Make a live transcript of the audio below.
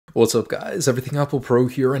What's up guys, Everything Apple Pro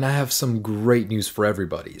here, and I have some great news for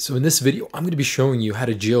everybody. So in this video, I'm going to be showing you how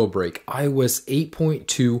to jailbreak iOS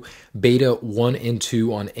 8.2 beta 1 and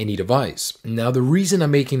 2 on any device. Now the reason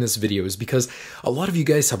I'm making this video is because a lot of you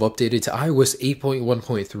guys have updated to iOS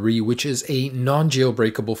 8.1.3, which is a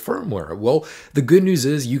non-jailbreakable firmware. Well, the good news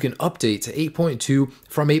is you can update to 8.2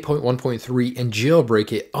 from 8.1.3 and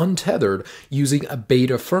jailbreak it untethered using a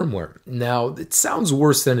beta firmware. Now, it sounds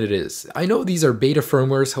worse than it is. I know these are beta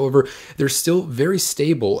firmwares, however, they're still very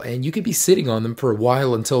stable and you could be sitting on them for a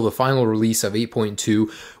while until the final release of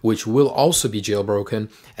 8.2, which will also be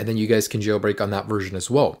jailbroken, and then you guys can jailbreak on that version as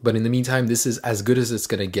well. But in the meantime, this is as good as it's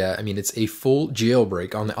going to get. I mean, it's a full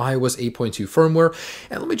jailbreak on the iOS 8.2 firmware,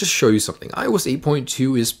 and let me just show you something. iOS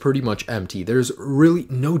 8.2 is pretty much empty. There's really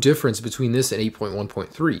no difference between this and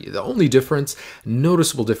 8.1.3. The only difference,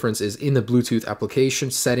 noticeable difference, is in the Bluetooth application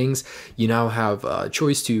settings. You now have a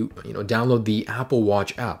choice to download the Apple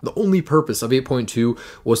Watch app. The only purpose of 8.2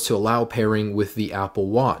 was to allow pairing with the Apple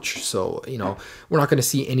Watch. So, we're not going to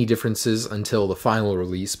see any differences until the final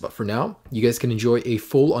release, but for now, you guys can enjoy a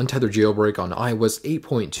full untethered jailbreak on iOS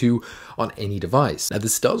 8.2 on any device. Now,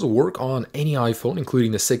 this does work on any iPhone,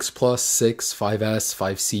 including the 6 Plus, 6, 5S,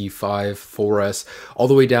 5C, 5, 4S, all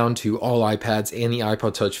the way down to all iPads and the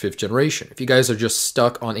iPod Touch 5th generation. If you guys are just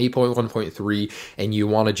stuck on 8.1.3 and you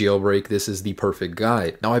want to jailbreak, this is the perfect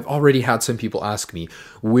guide. Now, I've already had some people ask me,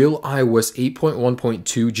 will iOS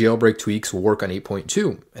 8.1.2 jailbreak tweaks work on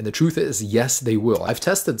 8.2? And the truth is, yes, they will. I've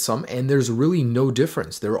tested some and there's really no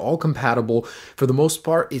difference. They're all compatible. For the most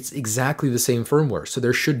part, it's exactly the same firmware, so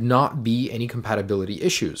there should not be any compatibility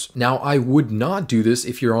issues. Now, I would not do this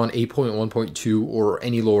if you're on 8.1.2 or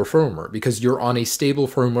any lower firmware, because you're on a stable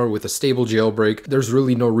firmware with a stable jailbreak. There's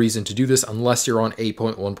really no reason to do this unless you're on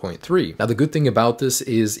 8.1.3. Now, the good thing about this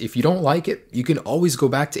is if you don't like it, you can always go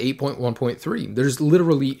back to 8.1.3. There's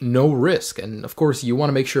literally no risk. And of course, you want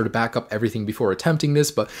to make sure to back up everything before attempting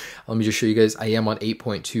this, but let me just show you guys, I am on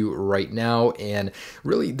 8.2 right now, and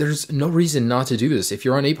really there's no reason not to do this. If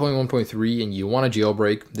you're on 8.1.3 and you want to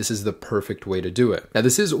jailbreak, this is the perfect way to do it. Now,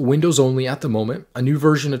 this is Windows only at the moment. A new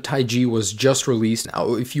version of Taig was just released.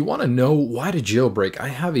 Now, if you want to know why to jailbreak, I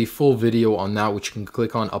have a full video on that, which you can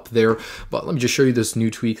click on up there, but let me just show you this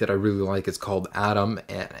new tweak that I really like. It's called Atom,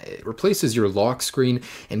 and it replaces your lock screen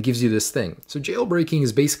and gives you this thing. So jailbreaking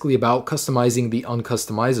is basically about customizing the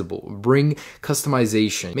uncustomizable. Bring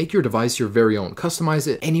customization. Make your device your very own. Customize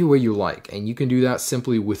it any way you like, and you can do that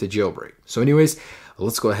simply with a jailbreak. So anyways,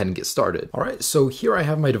 let's go ahead and get started. All right, so here I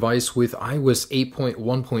have my device with iOS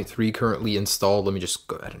 8.1.3 currently installed. Let me just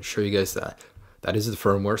go ahead and show you guys that. That is the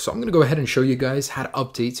firmware. So I'm going to go ahead and show you guys how to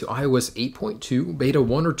update to iOS 8.2 beta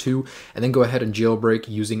 1 or 2 and then go ahead and jailbreak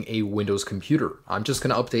using a Windows computer. I'm just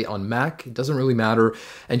going to update on Mac. It doesn't really matter.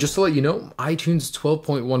 And just to let you know, iTunes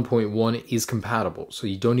 12.1.1 is compatible, so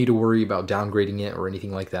you don't need to worry about downgrading it or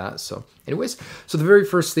anything like that. So anyways, so the very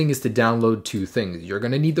first thing is to download two things. You're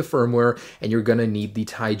going to need the firmware and you're going to need the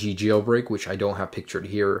Taig jailbreak, which I don't have pictured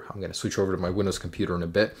here. I'm going to switch over to my Windows computer in a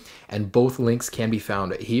bit, and both links can be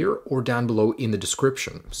found here or down below in the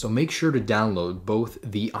description. So make sure to download both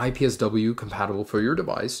the IPSW compatible for your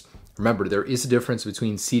device. Remember, there is a difference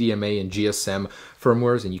between CDMA and GSM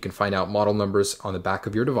firmwares, and you can find out model numbers on the back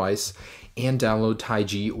of your device, and download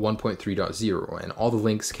Taig 1.3.0, and all the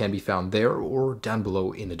links can be found there or down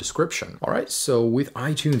below in the description. All right, so with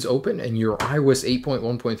iTunes open and your iOS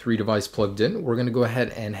 8.1.3 device plugged in, we're going to go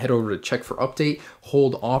ahead and head over to check for update,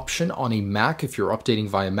 hold Option on a Mac if you're updating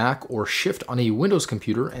via Mac, or Shift on a Windows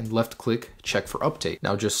computer and left click check for update.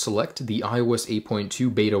 Now just select the iOS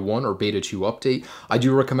 8.2 beta 1 or beta 2 update. I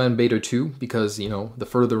do recommend beta 2 because, the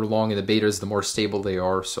further along in the betas, the more stable they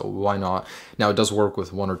are, so why not? Now it does work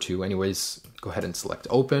with 1 or 2 anyways. Go ahead and select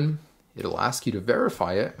open. It'll ask you to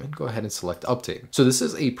verify it and go ahead and select update. So this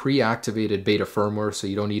is a pre-activated beta firmware, so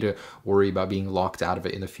you don't need to worry about being locked out of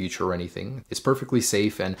it in the future or anything. It's perfectly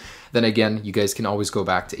safe, and then again, you guys can always go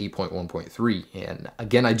back to 8.1.3. And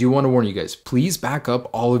again, I do want to warn you guys, please back up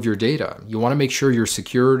all of your data. You want to make sure you're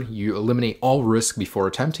secured, you eliminate all risk before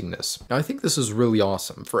attempting this. Now, I think this is really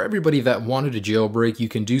awesome. For everybody that wanted to jailbreak, you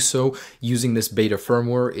can do so using this beta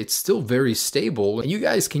firmware. It's still very stable, and you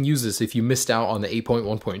guys can use this if you missed out on the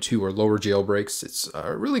 8.1.2 or lower jailbreaks. It's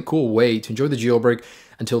a really cool way to enjoy the jailbreak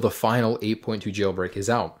until the final 8.2 jailbreak is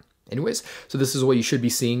out. Anyways, so this is what you should be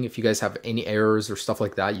seeing. If you guys have any errors or stuff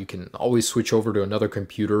like that, you can always switch over to another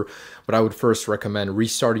computer. But I would first recommend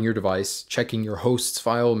restarting your device, checking your hosts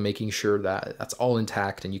file, making sure that that's all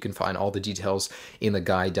intact, and you can find all the details in the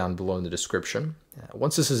guide down below in the description.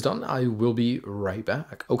 Once this is done, I will be right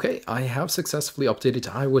back. Okay, I have successfully updated to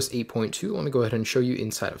iOS 8.2. Let me go ahead and show you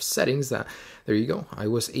inside of settings that, there you go,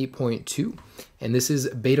 iOS 8.2. And this is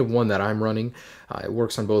beta 1 that I'm running. It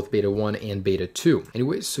works on both beta 1 and beta 2.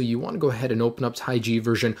 Anyways, so you want to go ahead and open up Taig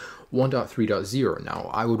version 1.3.0. Now,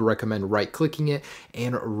 I would recommend right-clicking it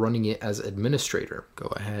and running it as administrator. Go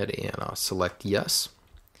ahead and select yes.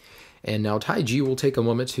 And now Taig will take a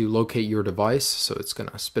moment to locate your device, so it's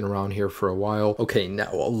gonna spin around here for a while. Okay, now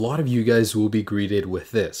a lot of you guys will be greeted with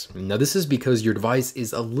this. Now this is because your device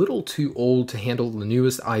is a little too old to handle the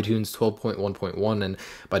newest iTunes 12.1.1, and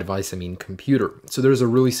by device I mean computer. So there's a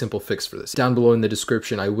really simple fix for this. Down below in the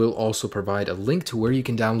description I will also provide a link to where you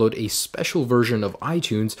can download a special version of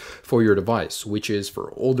iTunes for your device, which is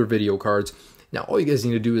for older video cards. Now all you guys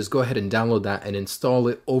need to do is go ahead and download that and install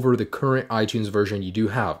it over the current iTunes version you do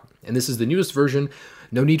have. And this is the newest version,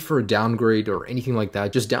 no need for a downgrade or anything like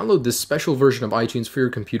that. Just download this special version of iTunes for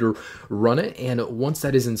your computer, run it, and once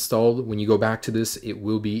that is installed, when you go back to this, it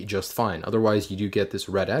will be just fine. Otherwise, you do get this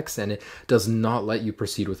red X and it does not let you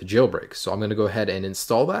proceed with a jailbreak. So I'm gonna go ahead and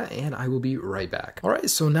install that and I will be right back. All right,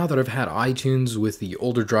 so now that I've had iTunes with the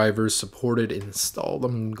older drivers supported installed,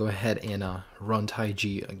 I'm gonna go ahead and run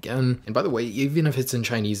Taig again. And by the way, even if it's in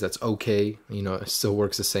Chinese, that's okay. You know, it still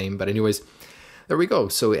works the same. But anyways, there we go.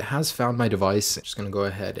 So it has found my device. I'm just going to go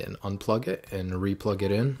ahead and unplug it and replug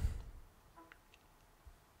it in.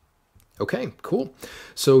 Okay, cool.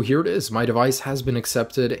 So here it is. My device has been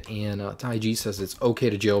accepted and Taig says it's okay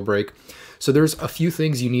to jailbreak. So there's a few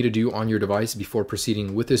things you need to do on your device before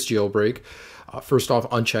proceeding with this jailbreak. First off,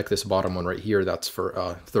 uncheck this bottom one right here. That's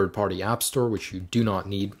for third-party app store, which you do not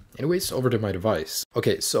need. Anyways, over to my device.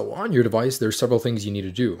 Okay, so on your device, there's several things you need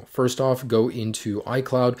to do. First off, go into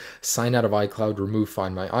iCloud, sign out of iCloud, remove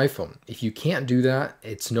Find My iPhone. If you can't do that,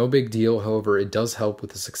 it's no big deal. However, it does help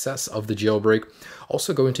with the success of the jailbreak.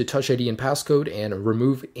 Also go into Touch ID and passcode and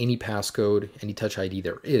remove any passcode, any Touch ID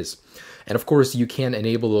there is. And of course, you can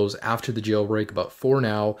enable those after the jailbreak, but for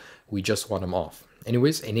now, we just want them off.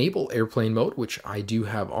 Anyways, enable airplane mode, which I do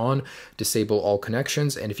have on, disable all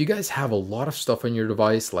connections, and if you guys have a lot of stuff on your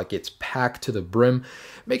device, like it's packed to the brim,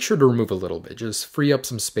 make sure to remove a little bit, just free up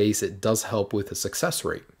some space. It does help with the success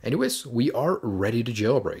rate. Anyways, we are ready to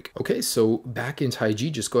jailbreak. Okay, so back in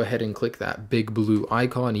Taig, just go ahead and click that big blue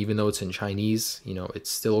icon. Even though it's in Chinese, you know,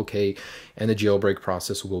 it's still okay, and the jailbreak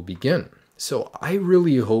process will begin. So I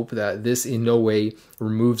really hope that this in no way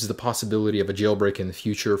removes the possibility of a jailbreak in the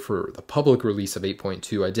future for the public release of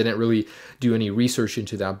 8.2. I didn't really do any research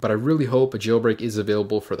into that, but I really hope a jailbreak is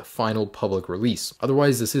available for the final public release.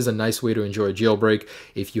 Otherwise, this is a nice way to enjoy a jailbreak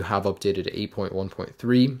if you have updated to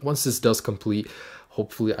 8.1.3. Once this does complete,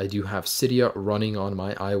 hopefully I do have Cydia running on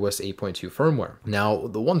my iOS 8.2 firmware. Now,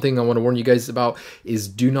 the one thing I want to warn you guys about is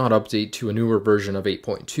do not update to a newer version of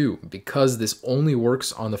 8.2 because this only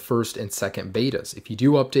works on the first and second betas. If you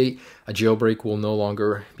do update, a jailbreak will no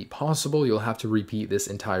longer be possible. You'll have to repeat this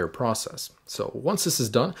entire process. So once this is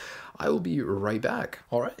done, I will be right back.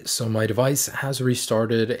 All right, so my device has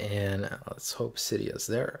restarted and let's hope Cydia is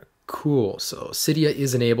there. Cool, so Cydia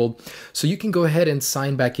is enabled. So you can go ahead and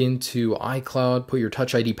sign back into iCloud, put your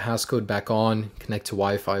Touch ID passcode back on, connect to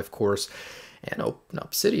Wi-Fi, of course, and open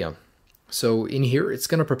up Cydia. So in here, it's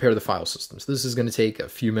going to prepare the file system. So this is going to take a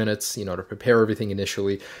few minutes, you know, to prepare everything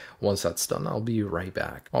initially. Once that's done, I'll be right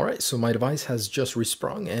back. All right, so my device has just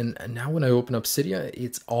resprung, and now when I open up Cydia,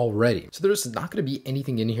 it's all ready. So there's not going to be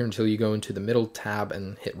anything in here until you go into the middle tab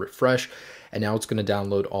and hit refresh. And now it's going to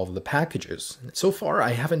download all of the packages. So far, I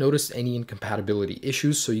haven't noticed any incompatibility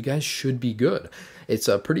issues, so you guys should be good. It's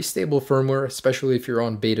a pretty stable firmware, especially if you're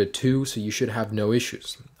on beta 2, so you should have no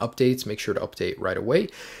issues. Updates, make sure to update right away.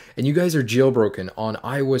 And you guys are jailbroken on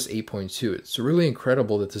iOS 8.2. It's really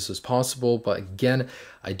incredible that this is possible, but again,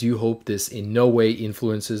 I do hope this in no way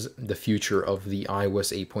influences the future of the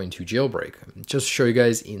iOS 8.2 jailbreak. Just to show you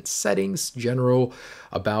guys in settings, general,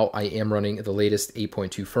 about I am running the latest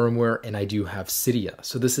 8.2 firmware and I do have Cydia.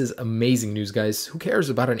 So this is amazing news, guys. Who cares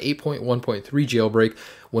about an 8.1.3 jailbreak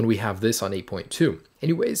when we have this on 8.2?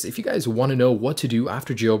 Anyways, if you guys want to know what to do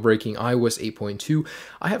after jailbreaking iOS 8.2,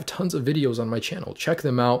 I have tons of videos on my channel. Check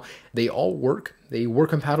them out. They all work. They were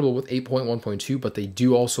compatible with 8.1.2, but they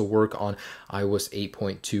do also work on iOS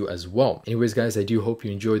 8.2 as well. Anyways, guys, I do hope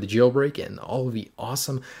you enjoyed the jailbreak and all of the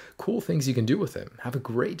awesome, cool things you can do with it. Have a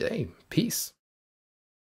great day. Peace.